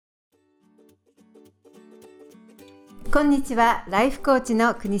こんにちは、ライフコーチ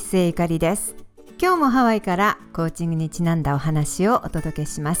の国末ゆかりです。今日もハワイからコーチングにちなんだお話をお届け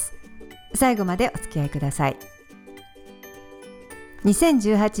します。最後までお付き合いください。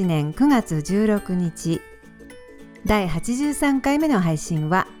2018年9月16日第83回目の配信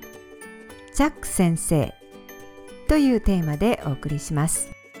はチャック先生というテーマでお送りします。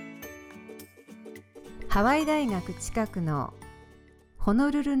ハワイ大学近くのホノ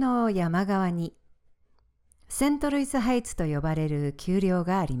ルルの山側にセントルイスハイツと呼ばれる丘陵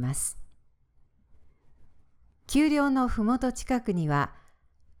があります。丘陵のふもと近くには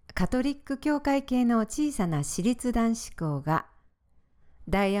カトリック教会系の小さな私立男子校が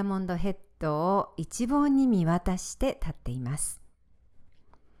ダイヤモンドヘッドを一望に見渡して立っています。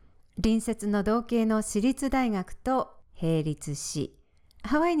隣接の同系の私立大学と並立し、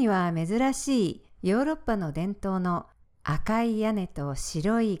ハワイには珍しいヨーロッパの伝統の赤い屋根と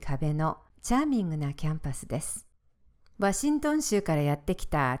白い壁のチャーミングなキャンパスです。ワシントン州からやってき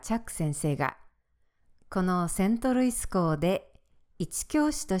たチャック先生が、このセントルイス校で一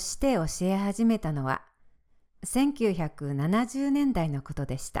教師として教え始めたのは、1970年代のこと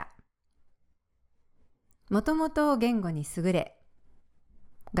でした。もともと言語に優れ、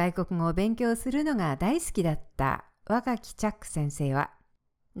外国語を勉強するのが大好きだった若きチャック先生は、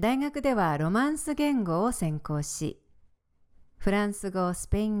大学ではロマンス言語を専攻し、フランス語、ス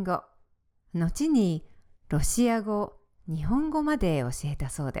ペイン語、後にロシア語、日本語まで教えた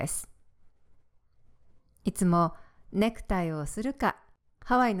そうです。いつもネクタイをするか、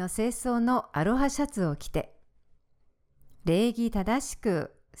ハワイの正装のアロハシャツを着て、礼儀正し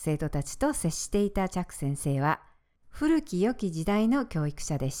く生徒たちと接していたチャック先生は、古き良き時代の教育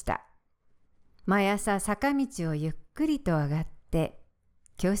者でした。毎朝坂道をゆっくりと上がって、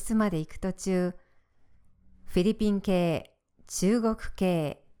教室まで行く途中、フィリピン系、中国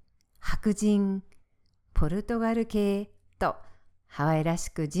系、白人、ポルトガル系とハワイらし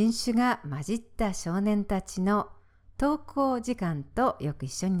く人種が混じった少年たちの登校時間とよく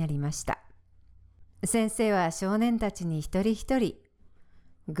一緒になりました。先生は少年たちに一人一人、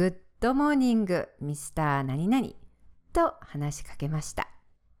グッドモーニング、ミスター何々と話しかけました。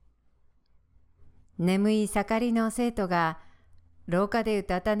眠い盛りの生徒が廊下でう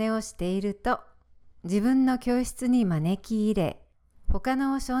たた寝をしていると、自分の教室に招き入れ、他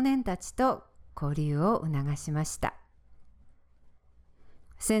の少年たちと交流を促しました。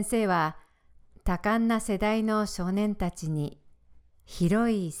先生は多感な世代の少年たちに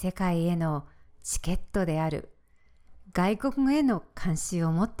広い世界へのチケットである外国語への関心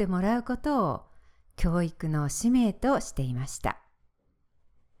を持ってもらうことを教育の使命としていました。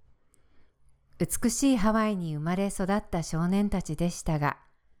美しいハワイに生まれ育った少年たちでしたが、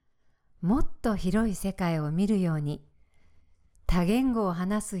もっと広い世界を見るように、多言語を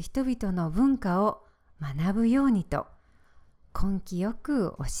話す人々の文化を学ぶようにと根気よ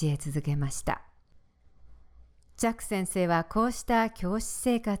く教え続けました。チャック先生はこうした教師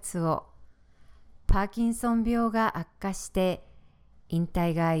生活をパーキンソン病が悪化して引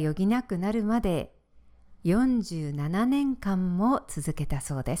退が余儀なくなるまで47年間も続けた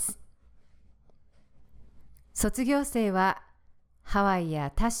そうです。卒業生はハワイや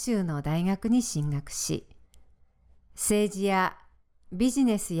他州の大学に進学し、政治やビジ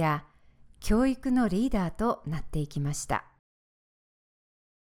ネスや教育のリーダーとなっていきました。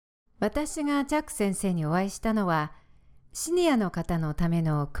私がチャック先生にお会いしたのは、シニアの方のため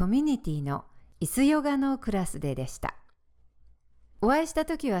のコミュニティの椅子ヨガのクラスでした。お会いした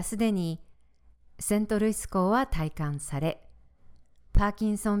時はすでにセントルイス校は退官され、パーキ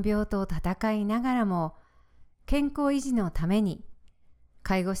ンソン病と闘いながらも健康維持のために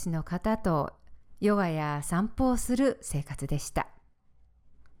介護士の方とヨガや散歩をする生活でした。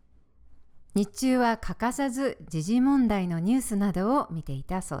日中は欠かさず時事問題のニュースなどを見てい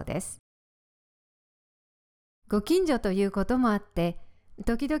たそうです。ご近所ということもあって、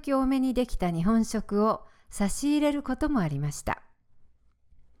時々多めにできた日本食を差し入れることもありました。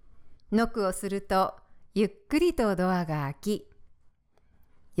ノックをすると、ゆっくりとドアが開き、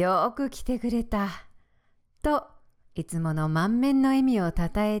よーく来てくれた、といつもの満面の笑みをた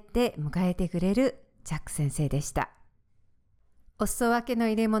たえて迎えてくれるチャック先生でした。お裾分けの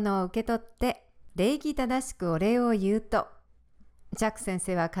入れ物を受け取って礼儀正しくお礼を言うと、チャック先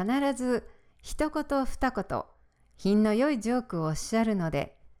生は必ず一言二言品の良いジョークをおっしゃるの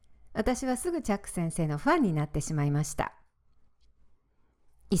で、私はすぐチャック先生のファンになってしまいました。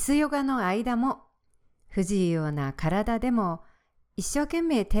椅子ヨガの間も不自由な体でも一生懸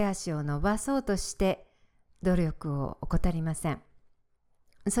命手足を伸ばそうとして努力を怠りません。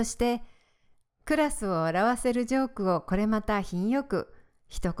そしてクラスを笑わせるジョークをこれまた品よく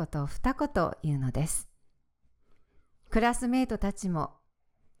一言二言言うのです。クラスメートたちも、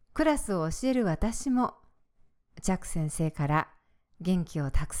クラスを教える私も、チャック先生から元気を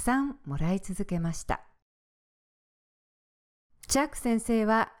たくさんもらい続けました。チャック先生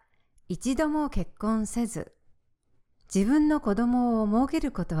は一度も結婚せず、自分の子供を設け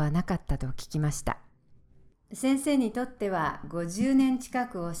ることはなかったと聞きました。先生にとっては50年近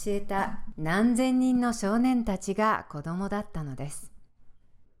く教えた何千人の少年たちが子供だったのです。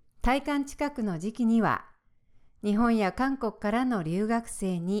退官近くの時期には、日本や韓国からの留学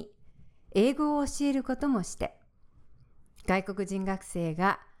生に英語を教えることもして、外国人学生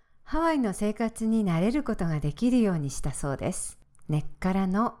がハワイの生活に慣れることができるようにしたそうです。根っから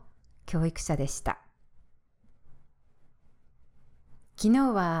の教育者でした。昨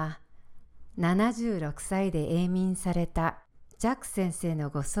日は76歳で永眠されたチャック先生の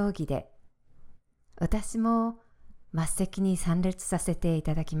ご葬儀で、私も末席に参列させてい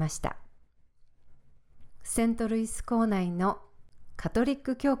ただきました。セントルイス校内のカトリッ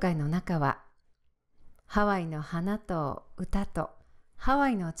ク教会の中は、ハワイの花と歌とハワ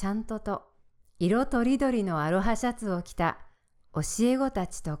イのチャントと色とりどりのアロハシャツを着た教え子た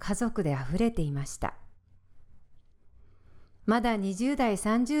ちと家族であふれていました。まだ20代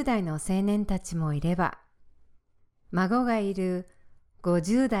30代の青年たちもいれば、孫がいる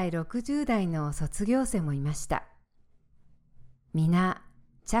50代60代の卒業生もいました。皆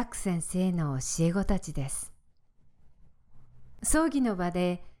チャック先生の教え子たちです。葬儀の場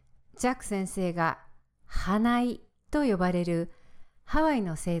でチャック先生がハナイと呼ばれるハワイ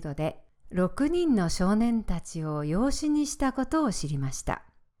の制度で6人の少年たちを養子にしたことを知りました。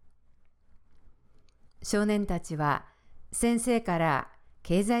少年たちは先生から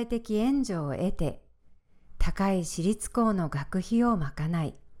経済的援助を得て、高い私立校の学費を賄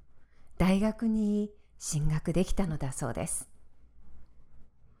い、大学に進学できたのだそうです。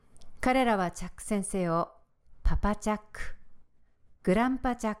彼らはチャック先生をパパチャック、グラン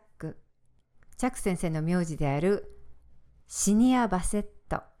パチャック、チャック先生の名字であるシニア・バセッ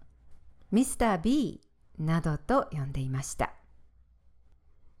ト、ミスター B などと呼んでいました。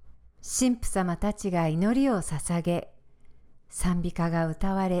神父様たちが祈りを捧げ、賛美歌が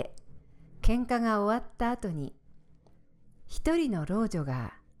歌われ、献花が終わった後に、一人の老女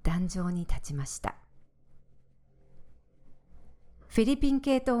が壇上に立ちました。フィリピン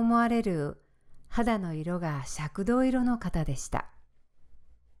系と思われる肌の色が赤銅色の方でした。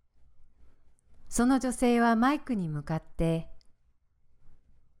その女性はマイクに向かって、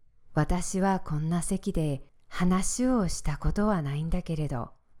私はこんな席で話をしたことはないんだけれ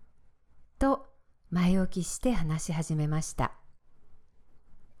ど、と前置きして話し始めました。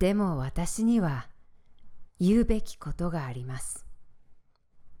でも私には言うべきことがあります。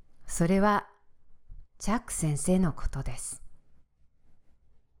それはチャック先生のことです。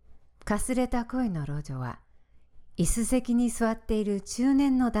かすれた声の老女は椅子席に座っている中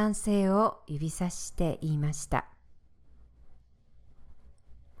年の男性を指さして言いました。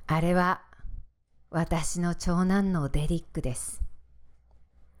あれは私の長男のデリックです。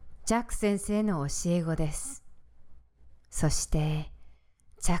チャック先生の教え子です。そして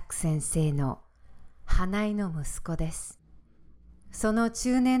チャック先生の花井の息子です。その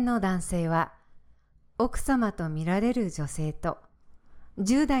中年の男性は奥様と見られる女性と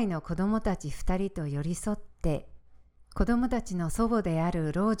10代の子供たち2人と寄り添って子供たちの祖母であ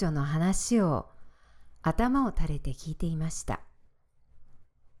る老女の話を頭を垂れて聞いていました。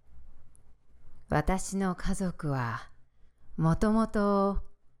私の家族はもともと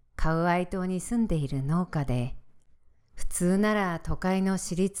カウアイ島に住んでいる農家で、普通なら都会の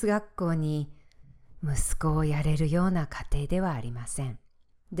私立学校に息子をやれるような家庭ではありません。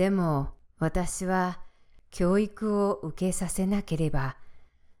でも私は教育を受けさせなければ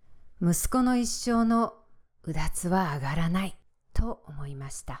息子の一生のうだつは上がらないと思い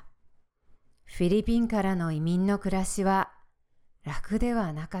ました。フィリピンからの移民の暮らしは楽で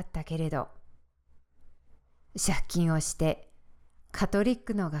はなかったけれど、借金をしてカトリッ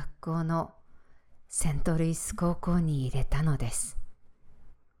クの学校のセントルイス高校に入れたのです。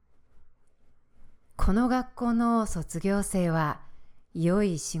この学校の卒業生は良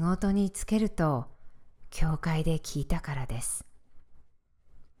い仕事に就けると教会で聞いたからです。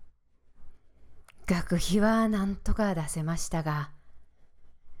学費は何とか出せましたが、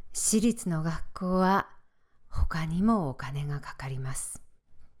私立の学校は他にもお金がかかります。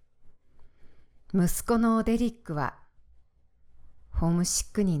息子のデリックはホームシ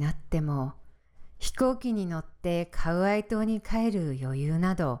ックになっても飛行機に乗ってカウアイ島に帰る余裕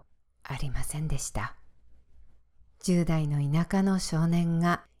などありませんでした。10代の田舎の少年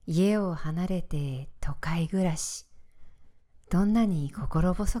が家を離れて都会暮らし、どんなに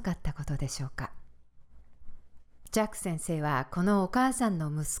心細かったことでしょうか。ジャック先生はこのお母さん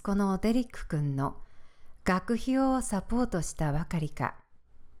の息子のデリック君の学費をサポートしたばかりか、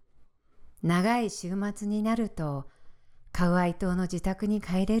長い週末になるとカウアイ島の自宅に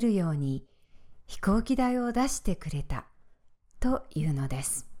帰れるように飛行機代を出してくれたというので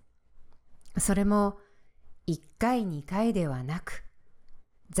す。それも1回2回ではなく、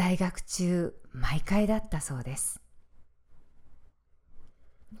在学中毎回だったそうです。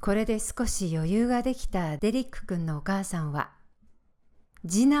これで少し余裕ができたデリック君のお母さんは、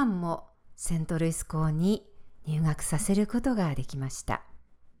次男もセントルイス校に入学させることができました。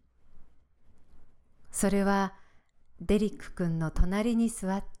それはデリック君の隣に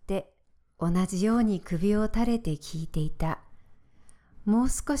座って同じように首を垂れて聞いていた、もう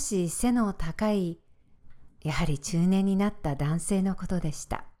少し背の高い、やはり中年になった男性のことでし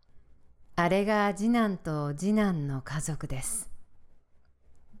た。あれが次男と次男の家族です。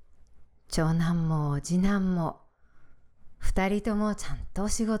長男も次男も2人ともちゃんと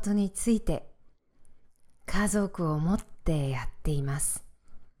仕事に就いて家族を持ってやっています。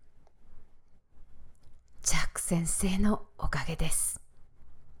ジャック先生のおかげです。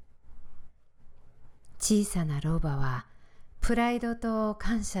小さな老婆はプライドと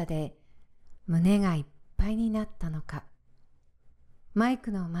感謝で胸がいっぱいになったのか、マイ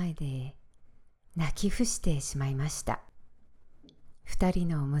クの前で泣き伏してしまいました。2人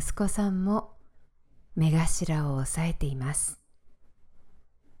の息子さんも目頭を押さえています。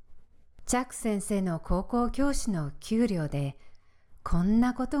ジャック先生の高校教師の給料でこん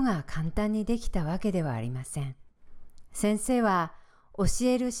なことが簡単にできたわけではありません。先生は教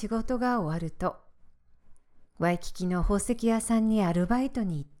える仕事が終わると、ワイキキの宝石屋さんにアルバイト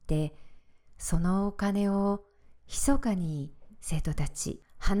に行って、そのお金を密かに生徒たち、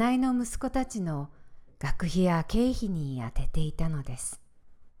花井の息子たちの学費や経費に充てていたのです。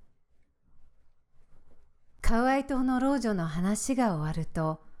カウアイ島の老女の話が終わる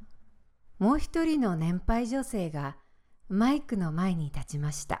と、もう一人の年配女性がマイクの前に立ち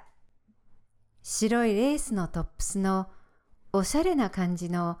ました。白いレースのトップスのおしゃれな感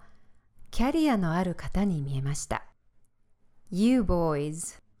じのキャリアのある方に見えました。You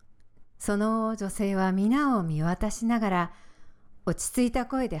boys。その女性は皆を見渡しながら落ち着いた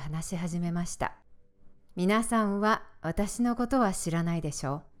声で話し始めました。皆さんは私のことは知らないでし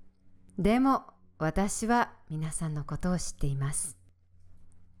ょう。でも私は皆さんのことを知っています。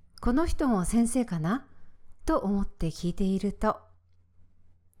この人も先生かなと思って聞いていると、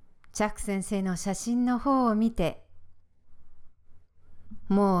ジャック先生の写真の方を見て、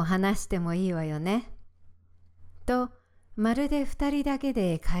もう話してもいいわよねと、まるで2人だけ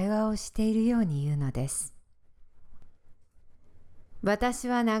で会話をしているように言うのです。私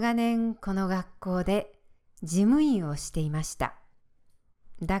は長年この学校で事務員をしていました。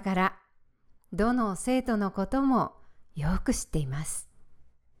だからどの生徒のこともよく知っています。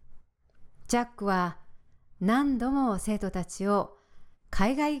ジャックは何度も生徒たちを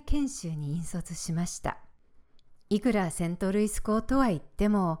海外研修に引率しました。いくらセントルイス校とは言って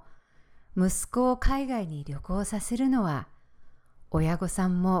も、息子を海外に旅行させるのは親御さ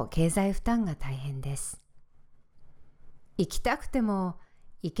んも経済負担が大変です。行きたくても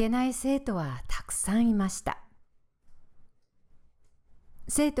行けない生徒はたくさんいました。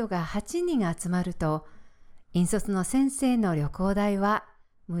生徒が8人集まると、引率の先生の旅行代は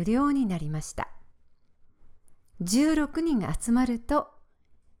無料になりました。16人集まると、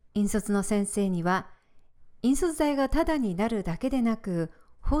引率の先生には引率代がタダになるだけでなく、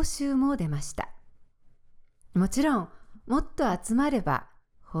報酬も出ました。もちろん、もっと集まれば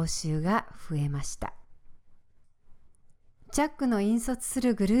報酬が増えました。ジャックの引率す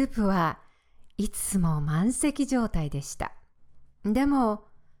るグループはいつも満席状態でした。でも、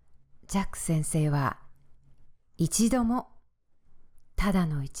ジャック先生は一度も、ただ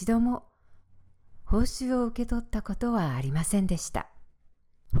の一度も報酬を受け取ったことはありませんでした。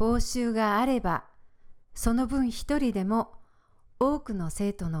報酬があれば、その分一人でも多くの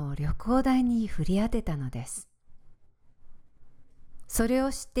生徒の旅行代に振り当てたのです。それ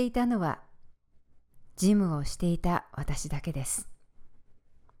を知っていたのは、事務をしていた私だけです。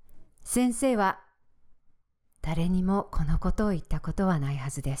先生は誰にもこのことを言ったことはないは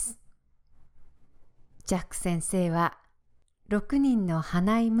ずです。ジャック先生は6人の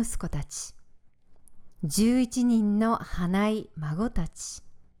花井息子たち、11人の花井孫たち、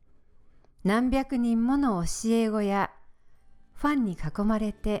何百人もの教え子やファンに囲ま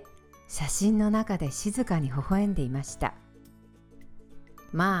れて写真の中で静かに微笑んでいました。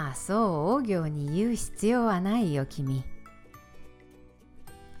まあそう大行に言う必要はないよ君。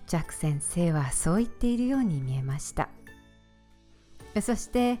ジャック先生はそう言っているように見えました。そし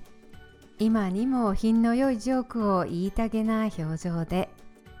て今にも品の良いジョークを言いたげな表情で、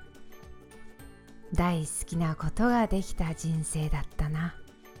大好きなことができた人生だったな。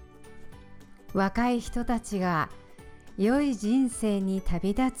若い人たちが良い人生に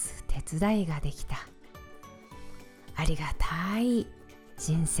旅立つ手伝いができた。ありがたい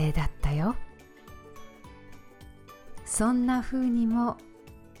人生だったよ。そんな風にも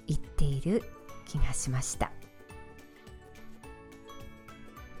言っている気がしました。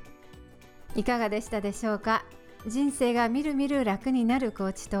いかがでしたでしょうか。人生がみるみる楽になるコ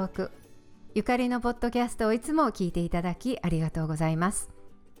ーチトーク。ゆかりのポッドキャストをいつも聞いていただきありがとうございます。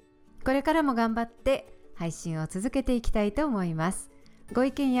これからも頑張って配信を続けていきたいと思います。ご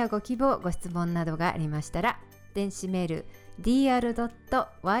意見やご希望、ご質問などがありましたら、電子メール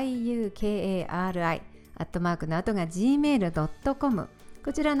dr.yukari アットマークの後が gmail.com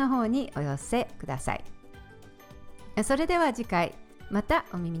こちらの方にお寄せください。それでは次回また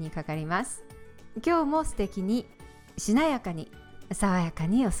お耳にかかります。今日も素敵に、しなやかに、爽やか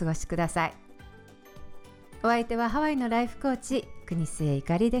にお過ごしください。お相手はハワイのライフコーチ国末ゆ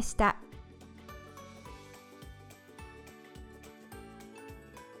かりでした。